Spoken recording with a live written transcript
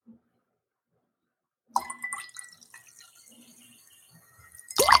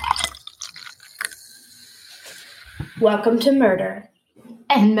Welcome to Murder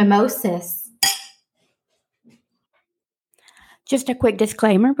and Mimosas. Just a quick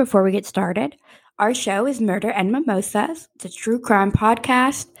disclaimer before we get started. Our show is Murder and Mimosas. It's a true crime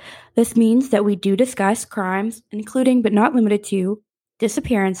podcast. This means that we do discuss crimes, including but not limited to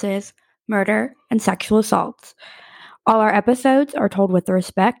disappearances, murder, and sexual assaults. All our episodes are told with the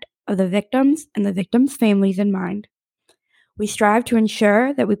respect of the victims and the victims' families in mind. We strive to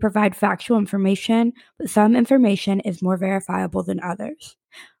ensure that we provide factual information, but some information is more verifiable than others.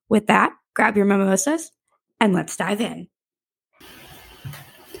 With that, grab your mimosas and let's dive in.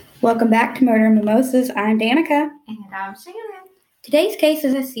 Welcome back to Murder and Mimosas. I'm Danica. And I'm Shannon. Today's case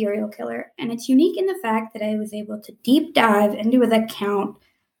is a serial killer, and it's unique in the fact that I was able to deep dive into an account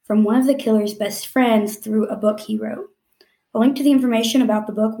from one of the killer's best friends through a book he wrote. A link to the information about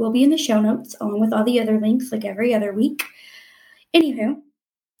the book will be in the show notes, along with all the other links like every other week. Anywho,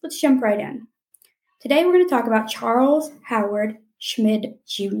 let's jump right in. Today we're going to talk about Charles Howard Schmid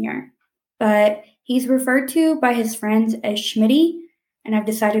Jr., but he's referred to by his friends as Schmidty, and I've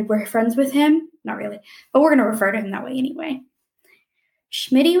decided we're friends with him. Not really, but we're going to refer to him that way anyway.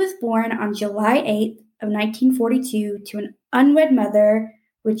 Schmidty was born on July 8th of 1942 to an unwed mother,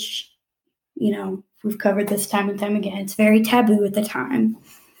 which, we've covered this time and time again. It's very taboo at the time.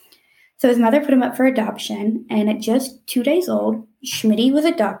 So his mother put him up for adoption, and at just 2 days old, Schmidty was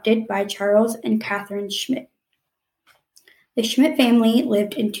adopted by Charles and Catherine Schmid. The Schmid family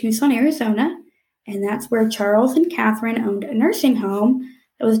lived in Tucson, Arizona, and that's where Charles and Catherine owned a nursing home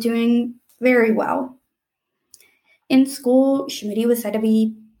that was doing very well. In school, Schmidty was said to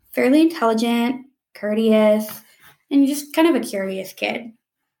be fairly intelligent, courteous, and just kind of a curious kid.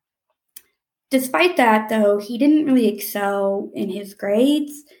 Despite that, though, he didn't really excel in his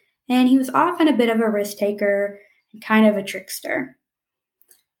grades, and he was often a bit of a risk-taker and kind of a trickster.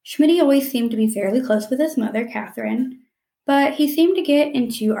 Schmidty always seemed to be fairly close with his mother, Catherine, but he seemed to get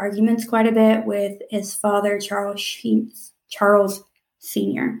into arguments quite a bit with his father, Charles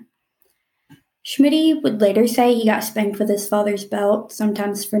Sr. Schmidty would later say he got spanked with his father's belt,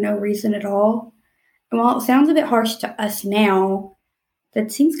 sometimes for no reason at all. And while it sounds a bit harsh to us now,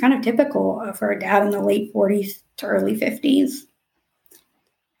 that seems kind of typical for a dad in the late 40s to early 50s.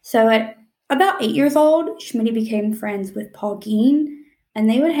 So at about 8 years old, Schmidty became friends with Paul Geen, and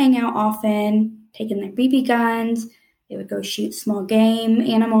they would hang out often, taking their BB guns. They would go shoot small game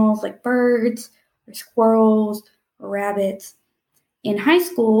animals like birds or squirrels or rabbits. In high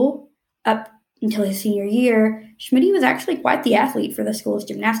school, up until his senior year, Schmidty was actually quite the athlete for the school's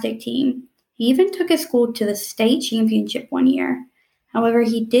gymnastic team. He even took his school to the state championship one year. However,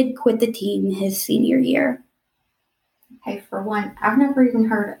 he did quit the team his senior year. Okay, for one, I've never even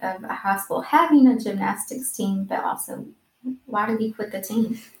heard of a high school having a gymnastics team, but also, why did he quit the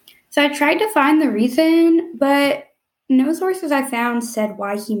team? So I tried to find the reason, but no sources I found said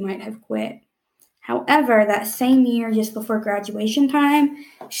why he might have quit. However, that same year, just before graduation time,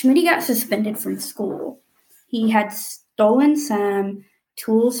 Schmidty got suspended from school. He had stolen some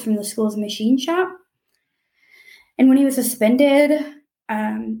tools from the school's machine shop, and when he was suspended,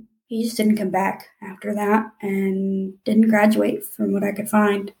 he just didn't come back after that and didn't graduate from what I could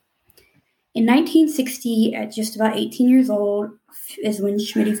find. In 1960, at just about 18 years old, is when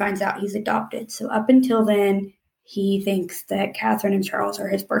Schmidty finds out he's adopted. So up until then, he thinks that Catherine and Charles are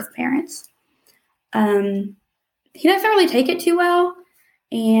his birth parents. He doesn't really take it too well,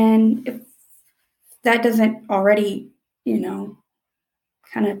 and if that doesn't already,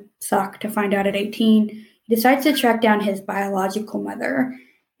 kind of suck to find out at 18, he decides to track down his biological mother.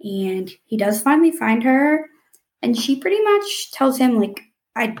 And he does finally find her, and she pretty much tells him,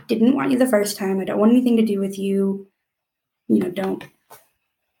 I didn't want you the first time. I don't want anything to do with you. Don't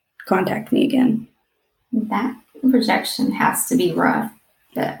contact me again. That rejection has to be rough.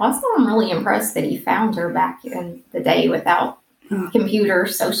 But also, I'm really impressed that he found her back in the day without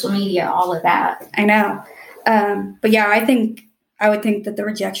computers, social media, all of that. I know. But yeah, I would think that the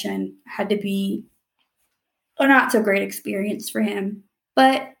rejection had to be a not so great experience for him.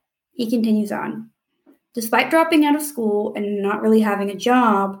 But he continues on. Despite dropping out of school and not really having a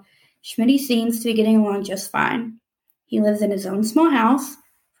job, Schmidty seems to be getting along just fine. He lives in his own small house.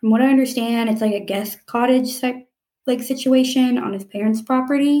 From what I understand, it's like a guest cottage situation on his parents'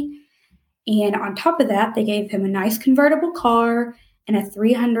 property. And on top of that, they gave him a nice convertible car and a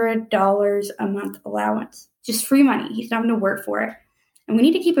 $300 a month allowance. Just free money. He's not going to work for it. And we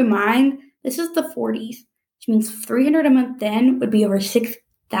need to keep in mind, this is the 40s. Which means $300 a month then would be over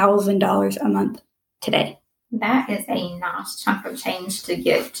 $6,000 a month today. That is a nice chunk of change to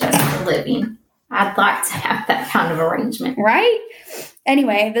get just for living. I'd like to have that kind of arrangement. Right?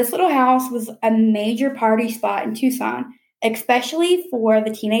 Anyway, this little house was a major party spot in Tucson, especially for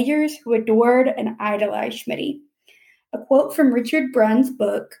the teenagers who adored and idolized Schmid. A quote from Richard Brunn's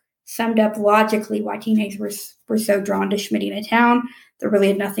book summed up logically why teenagers were so drawn to Schmid in a town that really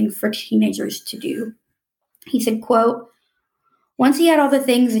had nothing for teenagers to do. He said, quote, once he had all the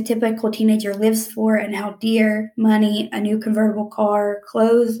things a typical teenager lives for and held dear, money, a new convertible car,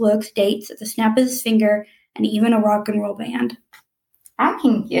 clothes, looks, dates at the snap of his finger, and even a rock and roll band. I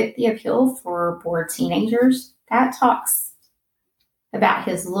can get the appeal for bored teenagers. That talks about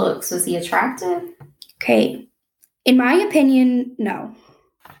his looks. Was he attractive? Okay. In my opinion, no.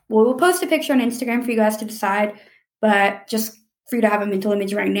 We'll post a picture on Instagram for you guys to decide, but just for you to have a mental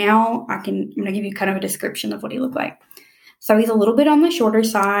image right now, I'm going to give you kind of a description of what he looked like. So he's a little bit on the shorter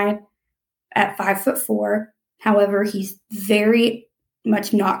side at 5'4". However, he's very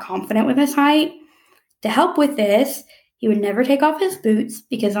much not confident with his height. To help with this, he would never take off his boots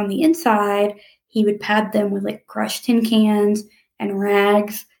because on the inside, he would pad them with like crushed tin cans and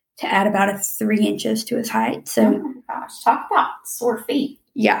rags to add about 3 inches to his height. So, oh my gosh, talk about sore feet.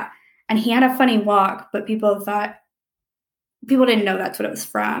 Yeah. And he had a funny walk, but people didn't know that's what it was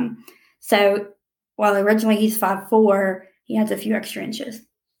from. So while originally he's 5'4", he has a few extra inches.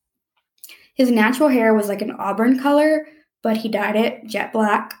 His natural hair was like an auburn color, but he dyed it jet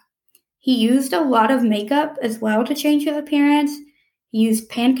black. He used a lot of makeup as well to change his appearance. He used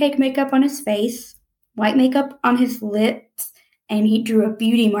pancake makeup on his face, white makeup on his lips, and he drew a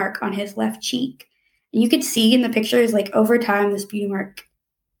beauty mark on his left cheek. And you could see in the pictures, like over time, this beauty mark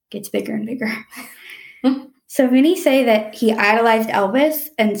gets bigger and bigger. So many say that he idolized Elvis,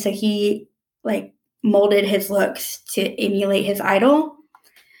 and so he like molded his looks to emulate his idol.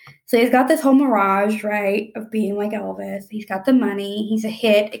 So he's got this whole mirage, right, of being like Elvis. He's got the money. He's a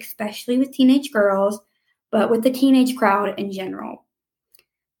hit, especially with teenage girls, but with the teenage crowd in general.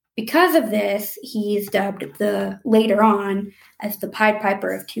 Because of this, he's dubbed later on as the Pied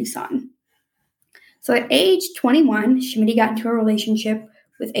Piper of Tucson. So at age 21, Schmid got into a relationship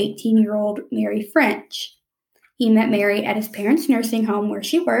with 18-year-old Mary French. He met Mary at his parents' nursing home where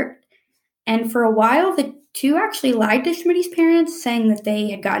she worked, and for a while, the two actually lied to Schmid's parents, saying that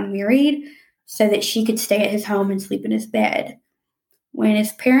they had gotten married so that she could stay at his home and sleep in his bed. When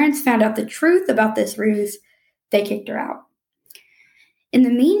his parents found out the truth about this ruse, they kicked her out. In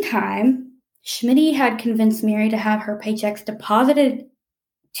the meantime, Schmid had convinced Mary to have her paychecks deposited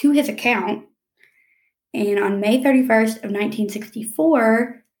to his account, and on May 31st of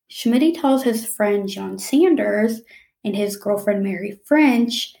 1964, Schmid tells his friend John Sanders and his girlfriend Mary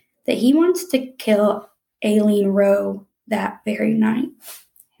French that he wants to kill Aileen Rowe that very night.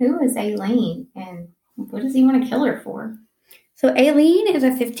 Who is Aileen, and what does he want to kill her for? So Aileen is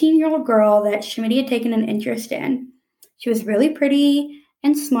a 15-year-old girl that Schmid had taken an interest in. She was really pretty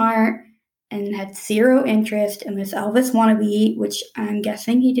and smart and had zero interest in this Elvis wannabe, which I'm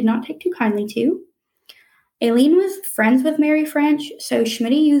guessing he did not take too kindly to. Aileen was friends with Mary French, so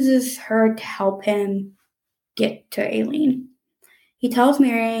Schmid uses her to help him get to Aileen. He tells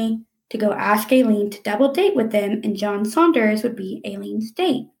Mary to go ask Aileen to double date with them, and John Saunders would be Aileen's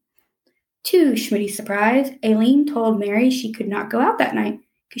date. To Schmid's surprise, Aileen told Mary she could not go out that night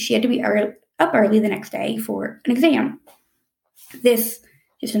because she had to be up early the next day for an exam. This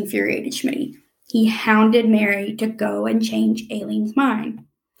just infuriated Schmid. He hounded Mary to go and change Aileen's mind.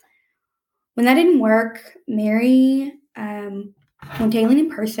 When that didn't work, Mary went to Aileen in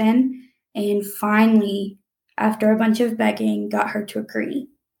person and finally, after a bunch of begging, got her to agree.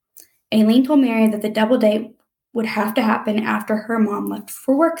 Aileen told Mary that the double date would have to happen after her mom left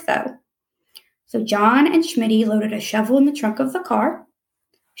for work, though. So John and Schmid loaded a shovel in the trunk of the car.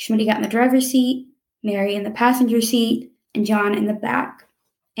 Schmid got in the driver's seat, Mary in the passenger seat, and John in the back.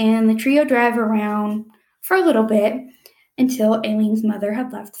 And the trio drove around for a little bit until Aileen's mother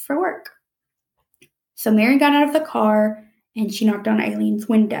had left for work. So Mary got out of the car and she knocked on Aileen's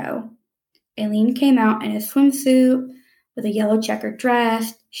window. Aileen came out in a swimsuit with a yellow checkered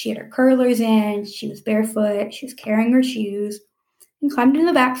dress. She had her curlers in. She was barefoot. She was carrying her shoes and climbed in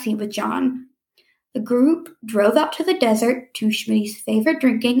the back seat with John. The group drove out to the desert to Schmid's favorite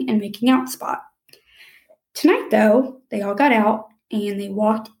drinking and making out spot. Tonight, though, they all got out and they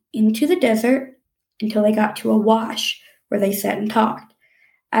walked into the desert until they got to a wash where they sat and talked.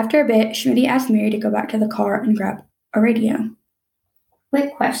 After a bit, Schmid asked Mary to go back to the car and grab a radio.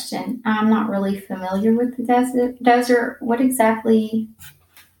 Quick question. I'm not really familiar with the desert. What exactly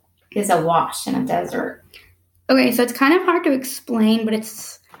is a wash in a desert? Okay, so it's kind of hard to explain, but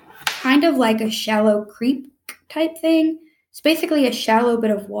it's kind of like a shallow creek type thing. It's basically a shallow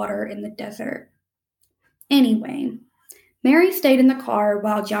bit of water in the desert. Anyway, Mary stayed in the car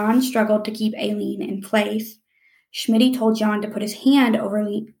while John struggled to keep Aileen in place. Schmid told John to put his hand over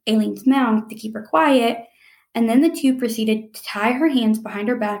Aileen's mouth to keep her quiet, and then the two proceeded to tie her hands behind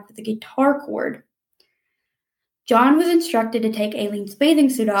her back with a guitar cord. John was instructed to take Aileen's bathing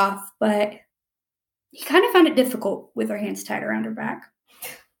suit off, but he kind of found it difficult with her hands tied around her back.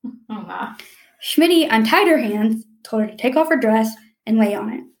 Oh, my. Schmid untied her hands, told her to take off her dress, and lay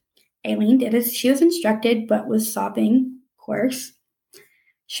on it. Aileen did as she was instructed, but was sobbing, of course.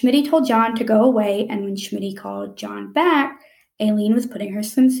 Schmid told John to go away, and when Schmid called John back, Aileen was putting her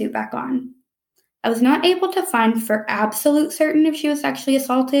swimsuit back on. I was not able to find for absolute certain if she was sexually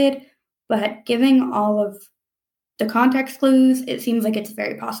assaulted, but giving all of the context clues, it seems like it's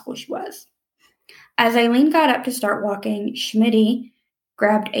very possible she was. As Aileen got up to start walking, Schmid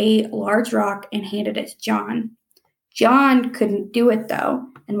grabbed a large rock and handed it to John. John couldn't do it, though,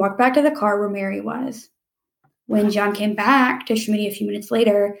 and walked back to the car where Mary was. When John came back to Schmid a few minutes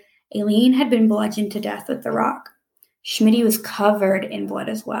later, Aileen had been bludgeoned to death with the rock. Schmid was covered in blood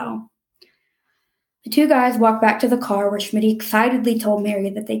as well. The two guys walked back to the car where Schmid excitedly told Mary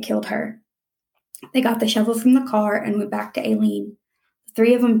that they killed her. They got the shovel from the car and went back to Aileen. The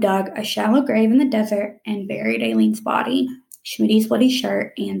three of them dug a shallow grave in the desert and buried Aileen's body, Schmid's bloody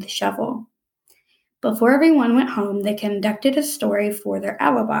shirt, and the shovel. Before everyone went home, they conducted a story for their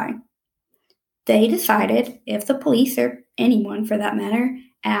alibi. They decided, if the police, or anyone for that matter,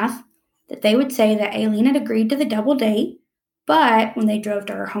 asked, that they would say that Aileen had agreed to the double date, but when they drove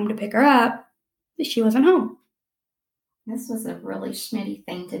to her home to pick her up, she wasn't home. This was a really Schmid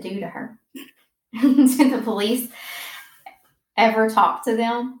thing to do to her. Did the police ever talk to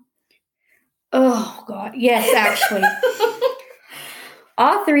them? Oh, God. Yes, actually.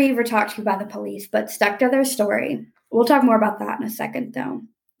 All three were talked to by the police, but stuck to their story. We'll talk more about that in a second, though.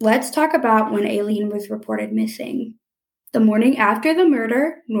 Let's talk about when Aileen was reported missing. The morning after the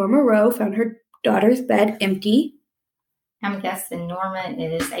murder, Norma Rowe found her daughter's bed empty. I'm guessing Norma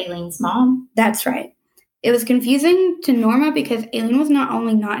is Aileen's mom. That's right. It was confusing to Norma because Aileen was not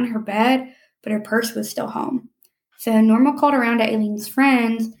only not in her bed, but her purse was still home. So Norma called around to Aileen's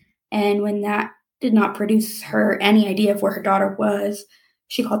friends, and when that did not produce her any idea of where her daughter was,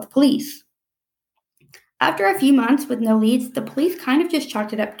 she called the police. After a few months with no leads, the police kind of just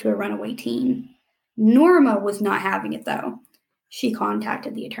chalked it up to a runaway teen. Norma was not having it, though. She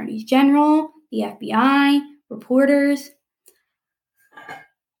contacted the attorneys general, the FBI, reporters.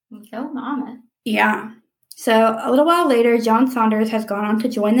 Go Mama. Yeah. So a little while later, John Saunders has gone on to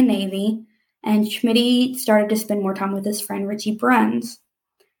join the Navy, and Schmid started to spend more time with his friend Richie Bruns.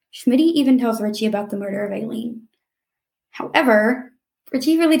 Schmid even tells Richie about the murder of Aileen. However,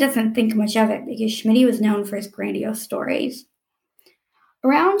 Richie really doesn't think much of it because Schmid was known for his grandiose stories.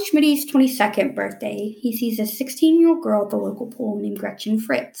 Around Schmid's 22nd birthday, he sees a 16-year-old girl at the local pool named Gretchen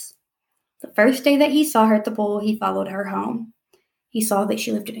Fritz. The first day that he saw her at the pool, he followed her home. He saw that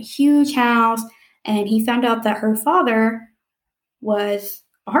she lived in a huge house, and he found out that her father was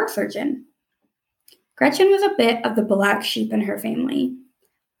a heart surgeon. Gretchen was a bit of the black sheep in her family.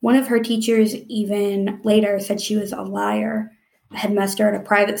 One of her teachers even later said she was a liar. A headmaster at a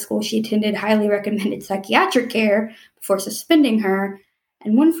private school she attended highly recommended psychiatric care before suspending her,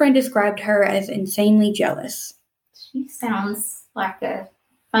 and one friend described her as insanely jealous. She sounds like a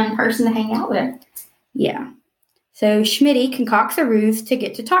fun person to hang out with. Yeah. So Schmid concocts a ruse to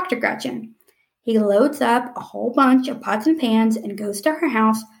get to talk to Gretchen. He loads up a whole bunch of pots and pans and goes to her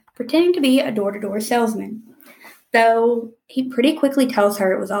house, pretending to be a door-to-door salesman. Though he pretty quickly tells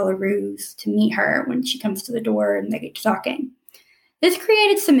her it was all a ruse to meet her when she comes to the door and they get to talking. This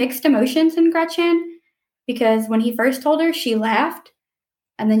created some mixed emotions in Gretchen, because when he first told her, she laughed,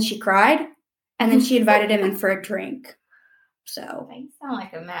 and then she cried, and then she invited him in for a drink. So They sound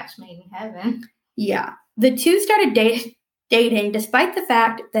like a match made in heaven. Yeah. The two started dating despite the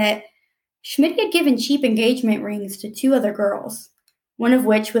fact that Schmid had given cheap engagement rings to two other girls, one of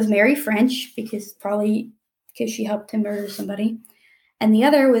which was Mary French, because she helped him murder somebody, and the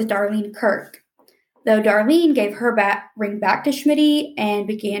other was Darlene Kirk. Though Darlene gave her ring back to Schmid and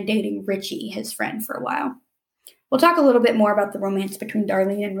began dating Richie, his friend, for a while. We'll talk a little bit more about the romance between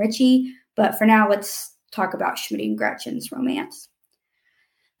Darlene and Richie, but for now, let's talk about Schmid and Gretchen's romance.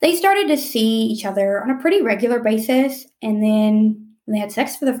 They started to see each other on a pretty regular basis, and then when they had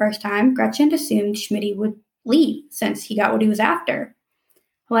sex for the first time, Gretchen assumed Schmid would leave since he got what he was after.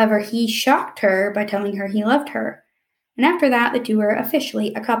 However, he shocked her by telling her he loved her, and after that, the two were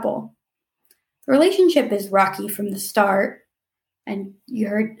officially a couple. The relationship is rocky from the start, and you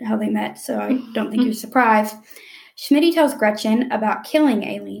heard how they met, so I don't think you're surprised. Schmid tells Gretchen about killing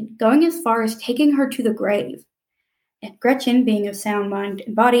Aileen, going as far as taking her to the grave. And Gretchen, being of sound mind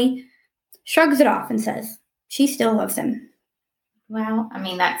and body, shrugs it off and says she still loves him. Well, I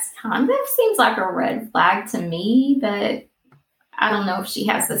mean, that's kind of seems like a red flag to me, but I don't know if she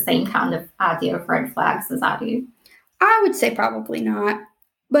has the same kind of idea of red flags as I do. I would say probably not.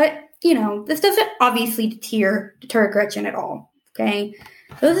 But, this doesn't obviously deter Gretchen at all, okay?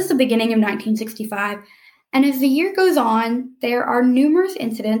 So this is the beginning of 1965, and as the year goes on, there are numerous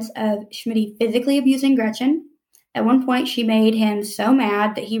incidents of Schmid physically abusing Gretchen. At one point, she made him so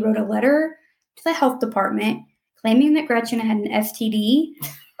mad that he wrote a letter to the health department claiming that Gretchen had an STD,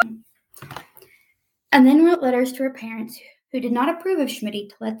 and then wrote letters to her parents who did not approve of Schmid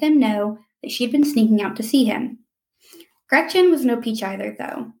to let them know that she had been sneaking out to see him. Gretchen was no peach either,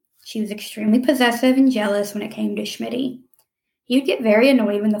 though. She was extremely possessive and jealous when it came to Schmid. He would get very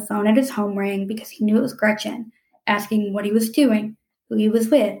annoyed when the phone at his home rang because he knew it was Gretchen, asking what he was doing, who he was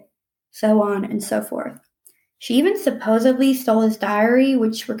with, so on and so forth. She even supposedly stole his diary,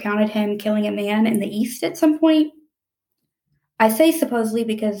 which recounted him killing a man in the East at some point. I say supposedly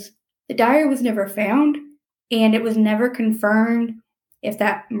because the diary was never found, and it was never confirmed if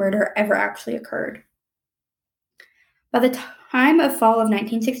that murder ever actually occurred. By the time of fall of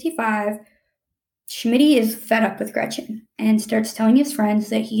 1965, Schmid is fed up with Gretchen and starts telling his friends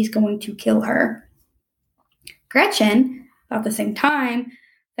that he's going to kill her. Gretchen, about the same time,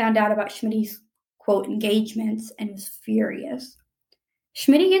 found out about Schmid's, quote, engagements and was furious.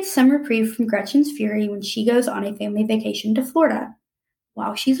 Schmid gets some reprieve from Gretchen's fury when she goes on a family vacation to Florida.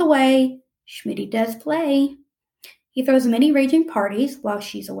 While she's away, Schmid does play. He throws many raging parties while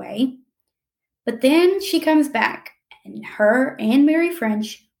she's away. But then she comes back, and her and Mary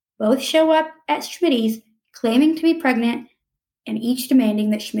French both show up at Schmid's claiming to be pregnant and each demanding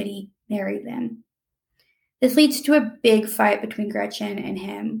that Schmid marry them. This leads to a big fight between Gretchen and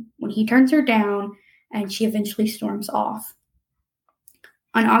him when he turns her down and she eventually storms off.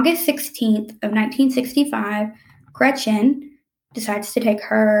 On August 16th of 1965, Gretchen decides to take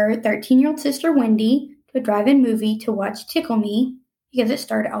her 13-year-old sister Wendy to a drive-in movie to watch Tickle Me because it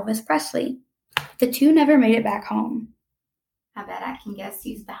starred Elvis Presley. The two never made it back home. I bet I can guess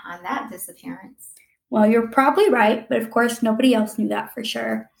who's behind that disappearance. Well, you're probably right, but of course nobody else knew that for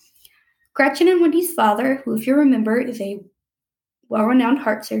sure. Gretchen and Wendy's father, who if you remember is a well-renowned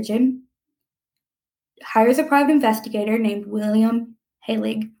heart surgeon, hires a private investigator named William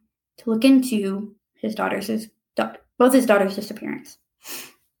Halig to look into both his daughter's disappearance.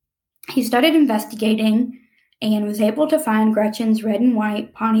 He started investigating and was able to find Gretchen's red and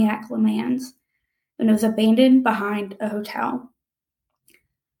white Pontiac Le Mans, and it was abandoned behind a hotel.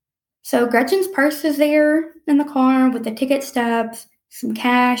 So Gretchen's purse is there in the car with the ticket stubs, some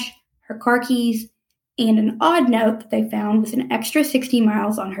cash, her car keys, and an odd note that they found with an extra 60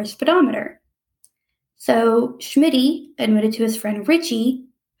 miles on her speedometer. So Schmid admitted to his friend Richie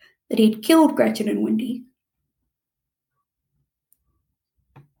that he had killed Gretchen and Wendy.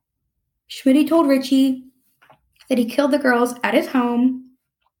 Schmid told Richie that he killed the girls at his home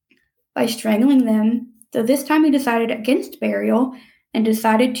by strangling them, though this time he decided against burial and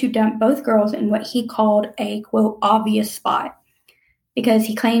decided to dump both girls in what he called a, quote, obvious spot, because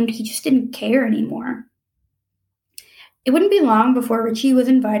he claimed he just didn't care anymore. It wouldn't be long before Richie was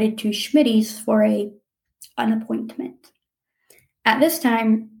invited to Schmid's for an appointment. At this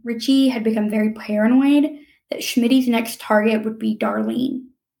time, Richie had become very paranoid that Schmid's next target would be Darlene.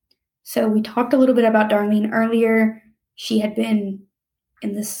 So we talked a little bit about Darlene earlier. She had been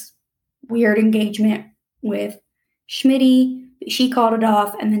in this weird engagement with Schmid. She called it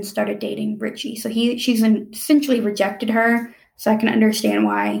off and then started dating Richie. So she's essentially rejected her. So I can understand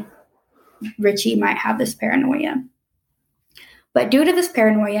why Richie might have this paranoia. But due to this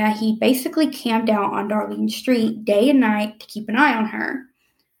paranoia, he basically camped out on Darlene Street day and night to keep an eye on her.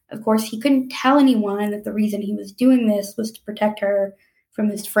 Of course, he couldn't tell anyone that the reason he was doing this was to protect her from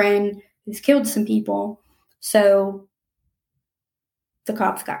his friend who's killed some people. So the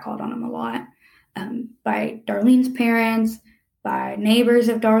cops got called on him a lot by Darlene's parents, by neighbors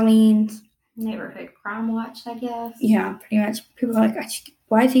of Darlene's. Neighborhood crime watch, I guess. Yeah, pretty much. People are like,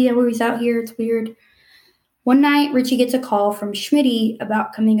 why is he always out here? It's weird. One night, Richie gets a call from Schmid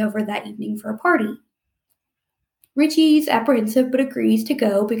about coming over that evening for a party. Richie's apprehensive but agrees to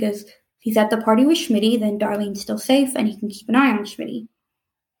go because if he's at the party with Schmid, then Darlene's still safe and he can keep an eye on Schmid.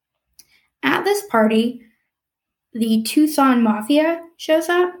 At this party, the Tucson Mafia shows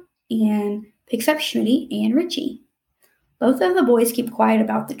up and picks up Schmid and Richie. Both of the boys keep quiet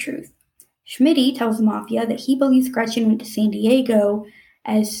about the truth. Schmid tells the Mafia that he believes Gretchen went to San Diego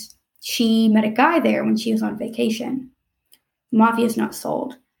as she met a guy there when she was on vacation. The mafia is not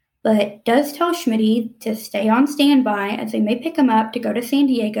sold, but does tell Schmid to stay on standby as they may pick him up to go to San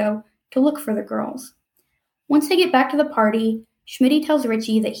Diego to look for the girls. Once they get back to the party, Schmid tells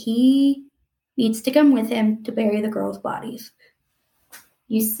Richie that he needs to come with him to bury the girls' bodies.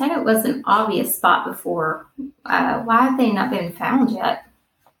 You said it was an obvious spot before. Why have they not been found yet?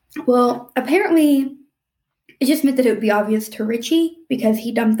 Well, apparently, it just meant that it would be obvious to Richie because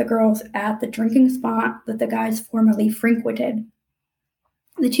he dumped the girls at the drinking spot that the guys formerly frequented.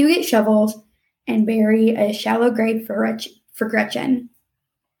 The two get shovels and bury a shallow grave for Gretchen.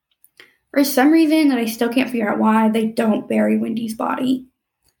 For some reason that I still can't figure out why, they don't bury Wendy's body.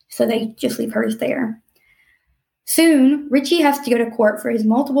 So they just leave hers there. Soon, Richie has to go to court for his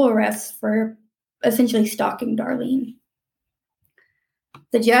multiple arrests for essentially stalking Darlene.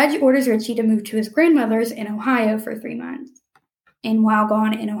 The judge orders Richie to move to his grandmother's in Ohio for 3 months. And while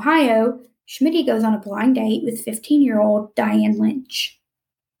gone in Ohio, Schmid goes on a blind date with 15-year-old Diane Lynch.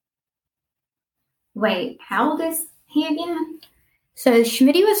 Wait, how old is he again? So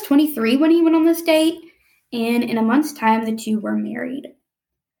Schmid was 23 when he went on this date, and in a month's time, the two were married.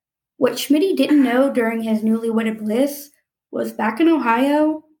 What Schmid didn't know during his newlywed bliss was back in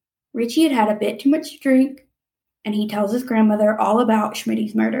Ohio, Richie had had a bit too much to drink, and he tells his grandmother all about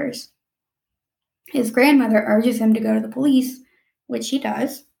Schmid's murders. His grandmother urges him to go to the police, which he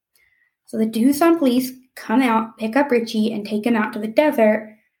does. So the Tucson police come out, pick up Richie, and take him out to the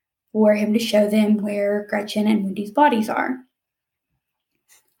desert for him to show them where Gretchen and Wendy's bodies are.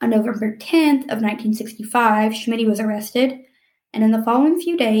 On November 10th of 1965, Schmid was arrested, and in the following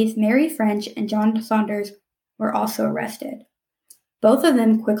few days, Mary French and John Saunders were also arrested. Both of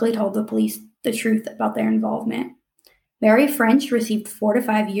them quickly told the police the truth about their involvement. Mary French received 4 to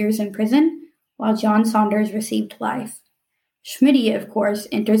 5 years in prison, while John Saunders received life. Schmid, of course,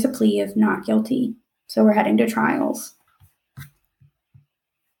 enters a plea of not guilty, so we're heading to trials.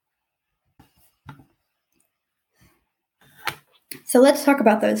 So let's talk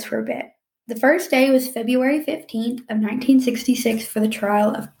about those for a bit. The first day was February 15th of 1966 for the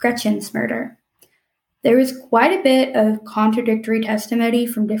trial of Gretchen's murder. There was quite a bit of contradictory testimony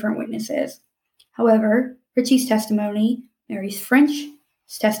from different witnesses. However, Richie's testimony, Mary French's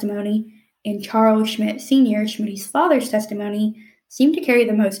testimony, and Charles Schmid Sr., Schmid's father's testimony, seemed to carry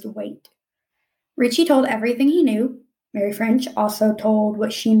the most weight. Richie told everything he knew. Mary French also told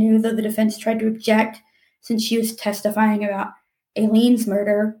what she knew, though the defense tried to object since she was testifying about Aileen's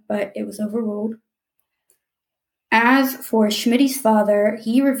murder, but it was overruled. As for Schmid's father,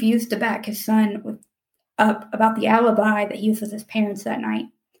 he refused to back his son up about the alibi that he was with his parents that night.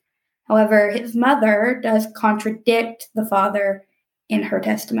 However, his mother does contradict the father in her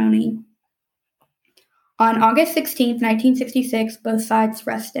testimony. On August 16, 1966, both sides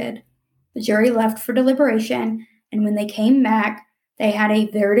rested. The jury left for deliberation, and when they came back, they had a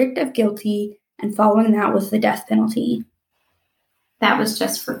verdict of guilty, and following that was the death penalty. That was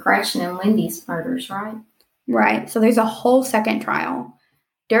just for Gretchen and Wendy's murders, right? Right. So there's a whole second trial.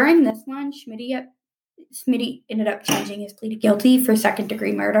 During this one, Schmid ended up changing his plea to guilty for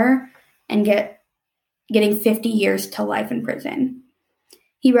second-degree murder and getting 50 years to life in prison.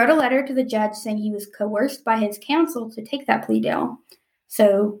 He wrote a letter to the judge saying he was coerced by his counsel to take that plea deal.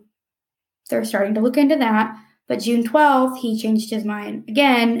 So they're starting to look into that. But June 12th, he changed his mind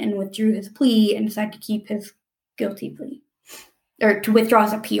again and withdrew his plea and decided to keep his guilty plea. Or to withdraw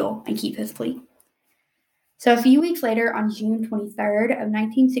his appeal and keep his plea. So a few weeks later, on June 23rd of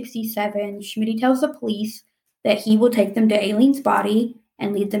 1967, Schmid tells the police that he will take them to Aileen's body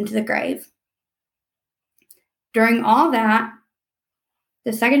and lead them to the grave. During all that,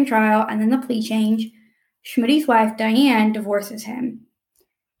 the second trial and then the plea change, Schmid's wife, Diane, divorces him.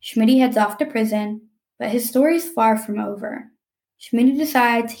 Schmid heads off to prison, but his story is far from over. Schmid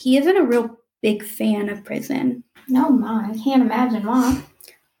decides he isn't a real big fan of prison. No, Ma, I can't imagine why.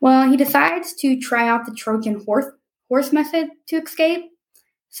 Well, he decides to try out the Trojan horse method to escape,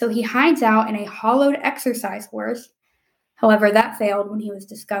 so he hides out in a hollowed exercise horse. However, that failed when he was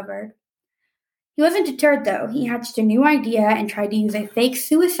discovered. He wasn't deterred, though. He hatched a new idea and tried to use a fake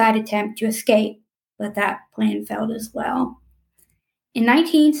suicide attempt to escape, but that plan failed as well. In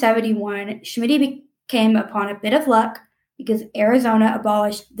 1971, Schmid came upon a bit of luck because Arizona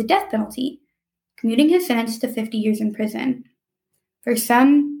abolished the death penalty, commuting his sentence to 50 years in prison. For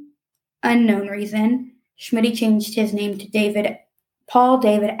some unknown reason, Schmid changed his name to Paul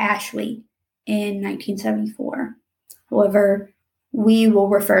David Ashley in 1974. However, we will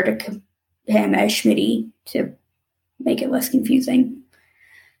refer to him as Schmid to make it less confusing.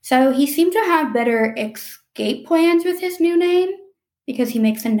 So he seemed to have better escape plans with his new name, because he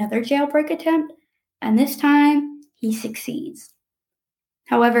makes another jailbreak attempt, and this time he succeeds.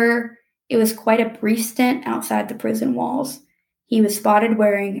 However, it was quite a brief stint outside the prison walls. He was spotted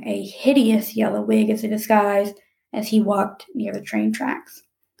wearing a hideous yellow wig as a disguise as he walked near the train tracks.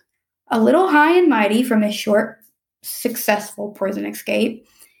 A little high and mighty from his short, successful prison escape,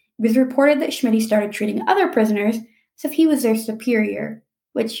 it was reported that Schmid started treating other prisoners as if he was their superior,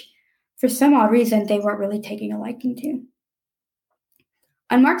 which, for some odd reason, they weren't really taking a liking to.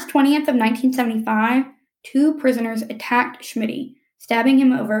 On March 20th of 1975, 2 prisoners attacked Schmid, stabbing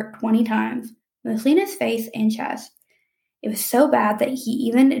him over 20 times, mostly in his face and chest. It was so bad that he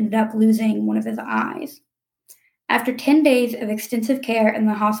even ended up losing one of his eyes. After 10 days of extensive care in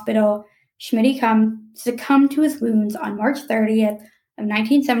the hospital, Schmid succumbed to his wounds on March 30th of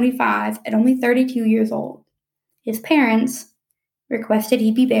 1975 at only 32 years old. His parents requested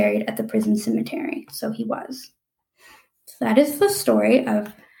he be buried at the prison cemetery, so he was. So that is the story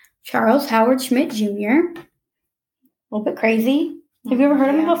of Charles Howard Schmid Jr. A little bit crazy. Have you ever heard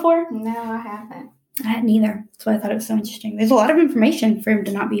of him before? No, I haven't. I hadn't either. That's why I thought it was so interesting. There's a lot of information for him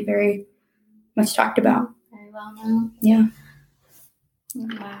to not be very much talked about. Very well known. Yeah.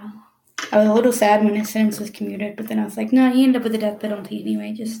 Wow. I was a little sad when his sentence was commuted, but then I was like, no, he ended up with the death penalty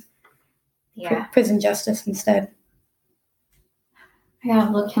anyway. Just prison justice instead. I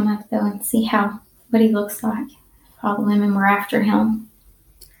gotta look him up though and see what he looks like. All the women were after him.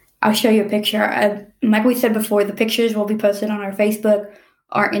 I'll show you a picture. Like we said before, the pictures will be posted on our Facebook,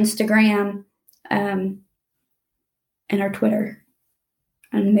 our Instagram, and our Twitter.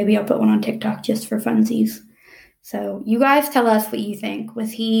 And maybe I'll put one on TikTok just for funsies. So you guys tell us what you think.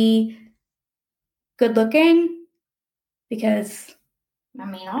 Was he good looking? Because I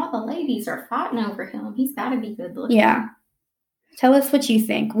mean, all the ladies are fighting over him. He's got to be good looking. Yeah. Tell us what you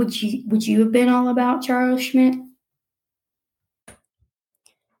think. Would you have been all about Charles Schmid?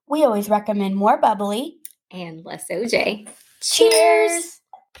 We always recommend more bubbly and less OJ. Cheers!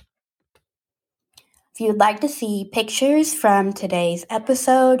 If you'd like to see pictures from today's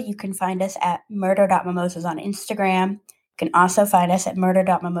episode, you can find us at murder.mimosas on Instagram. You can also find us at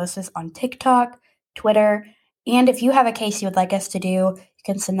murder.mimosas on TikTok, Twitter, and if you have a case you would like us to do, you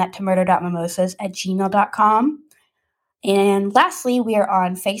can send that to murder.mimosas@gmail.com. And lastly, we are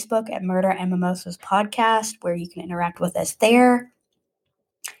on Facebook at Murder and Mimosas Podcast, where you can interact with us there.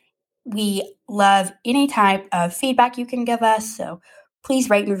 We love any type of feedback you can give us, so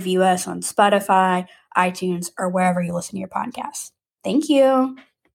please rate and review us on Spotify, iTunes, or wherever you listen to your podcasts. Thank you.